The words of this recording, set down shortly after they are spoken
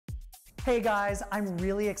Hey guys, I'm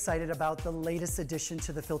really excited about the latest addition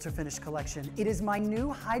to the Filter Finish collection. It is my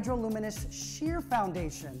new HydroLuminous Sheer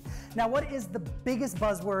Foundation. Now, what is the biggest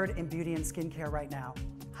buzzword in beauty and skincare right now?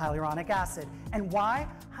 Hyaluronic acid. And why?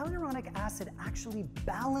 Hyaluronic acid actually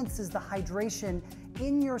balances the hydration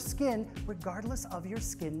in your skin regardless of your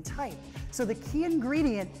skin type. So the key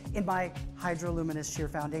ingredient in my HydroLuminous Sheer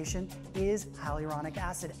Foundation is hyaluronic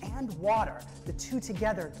acid and water. The two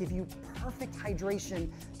together give you perfect hydration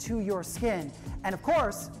to your skin. And of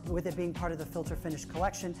course, with it being part of the Filter Finish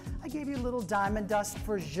collection, I gave you a little diamond dust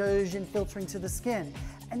for zhuzh and filtering to the skin.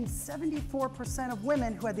 And 74% of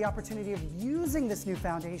women who had the opportunity of using this new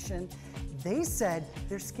foundation, they said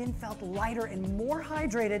their skin felt lighter and more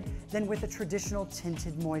hydrated than with a traditional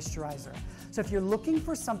tinted moisturizer. So if you're looking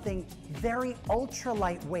for something very ultra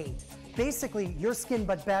lightweight, basically your skin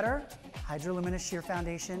but better, HydroLuminous Sheer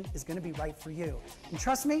Foundation is going to be right for you. And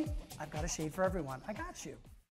trust me, I've got a shade for everyone. I got you.